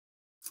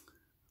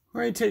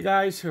Alright, hey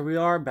guys, here we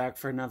are back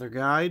for another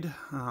guide.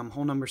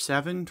 Hole number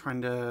 7,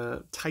 trying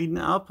to tighten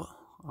up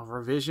a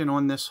revision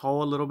on this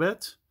hole a little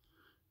bit.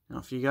 Now,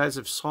 if you guys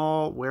have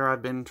saw where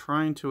I've been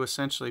trying to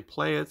essentially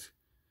play it,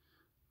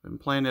 been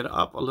playing it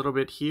up a little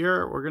bit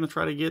here. We're going to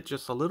try to get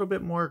just a little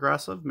bit more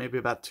aggressive, maybe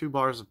about 2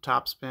 bars of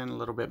topspin, a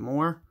little bit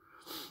more.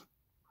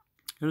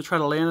 I'm going to try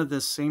to land at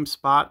this same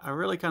spot. I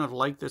really kind of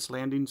like this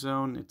landing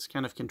zone. It's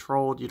kind of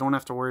controlled. You don't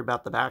have to worry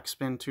about the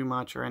backspin too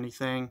much or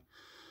anything,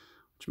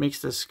 which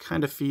makes this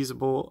kind of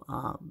feasible,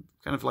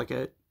 kind of like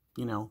a,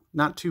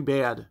 not too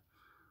bad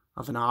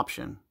of an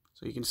option.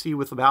 So you can see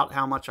with about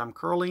how much I'm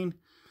curling,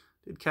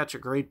 did catch a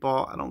great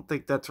ball. I don't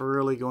think that's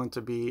really going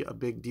to be a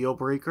big deal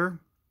breaker.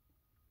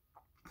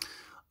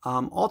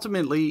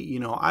 Ultimately,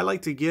 I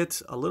like to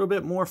get a little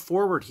bit more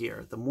forward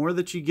here. The more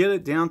that you get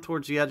it down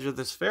towards the edge of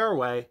this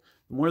fairway,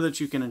 the more that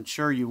you can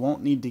ensure you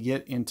won't need to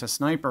get into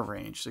sniper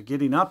range. So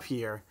getting up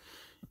here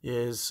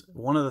is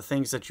one of the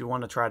things that you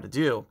want to try to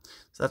do.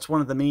 So that's one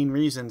of the main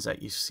reasons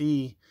that you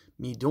see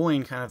me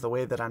doing kind of the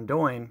way that I'm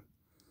doing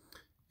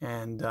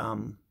and,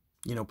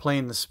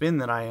 playing the spin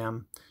that I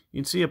am. You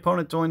can see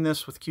opponent doing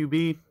this with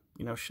QB,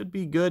 should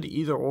be good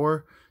either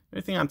or. The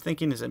only thing I'm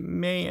thinking is it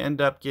may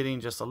end up getting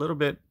just a little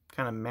bit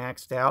kind of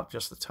maxed out,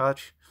 just a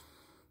touch.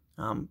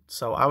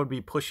 So I would be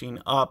pushing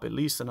up at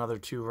least another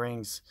 2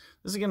 rings.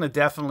 This is going to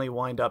definitely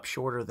wind up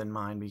shorter than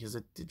mine because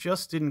it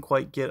just didn't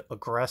quite get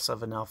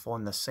aggressive enough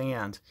on the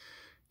sand.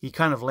 He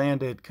kind of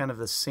landed kind of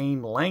the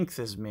same length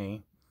as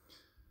me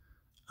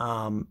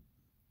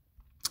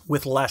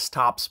with less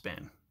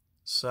topspin.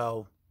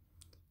 So,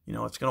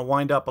 it's going to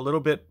wind up a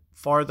little bit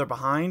farther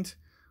behind.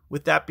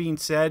 With that being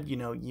said,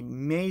 you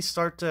may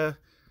start to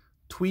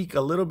tweak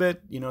a little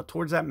bit,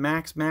 towards that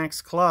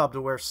max club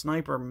to where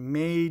sniper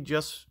may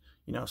just...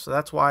 so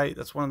that's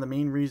one of the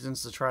main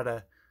reasons to try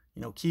to,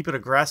 keep it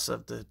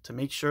aggressive, to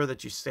make sure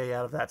that you stay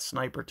out of that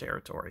sniper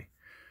territory.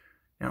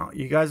 Now,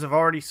 you guys have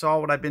already saw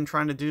what I've been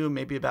trying to do,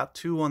 maybe about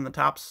 2 on the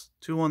tops,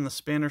 2 on the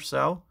spin or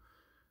so.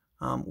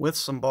 With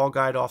some ball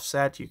guide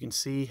offset, you can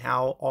see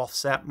how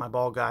offset my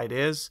ball guide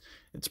is.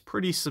 It's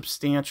pretty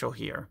substantial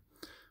here.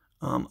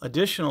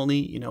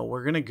 Additionally,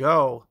 we're going to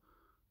go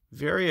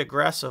very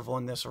aggressive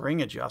on this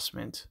ring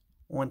adjustment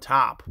on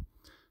top.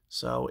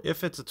 So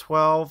if it's a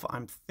 12,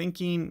 I'm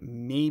thinking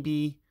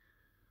maybe,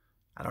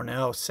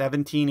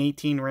 17,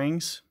 18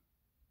 rings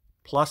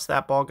plus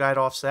that ball guide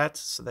offset.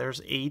 So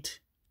there's 8.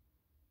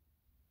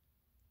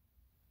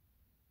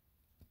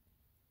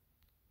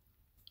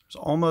 There's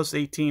almost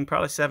 18,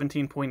 probably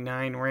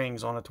 17.9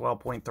 rings on a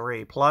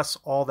 12.3 plus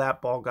all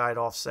that ball guide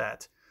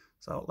offset.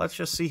 So let's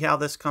just see how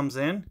this comes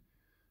in.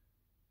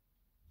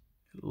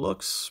 It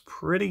looks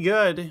pretty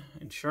good.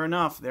 And sure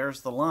enough,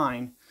 there's the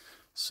line.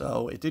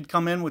 So it did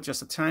come in with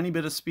just a tiny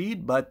bit of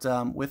speed, but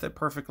with it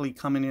perfectly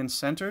coming in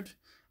centered.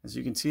 As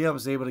you can see, I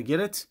was able to get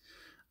it.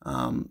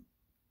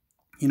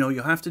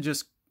 You'll have to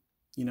just,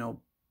 the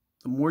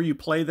more you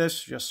play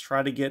this, just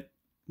try to get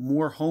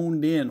more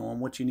honed in on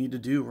what you need to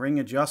do ring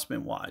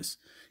adjustment wise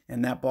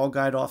and that ball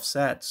guide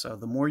offset. So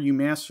the more you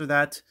master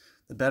that,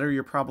 the better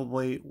you'll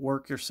probably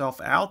work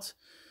yourself out.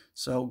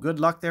 So good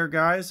luck there,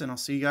 guys, and I'll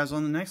see you guys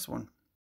on the next one.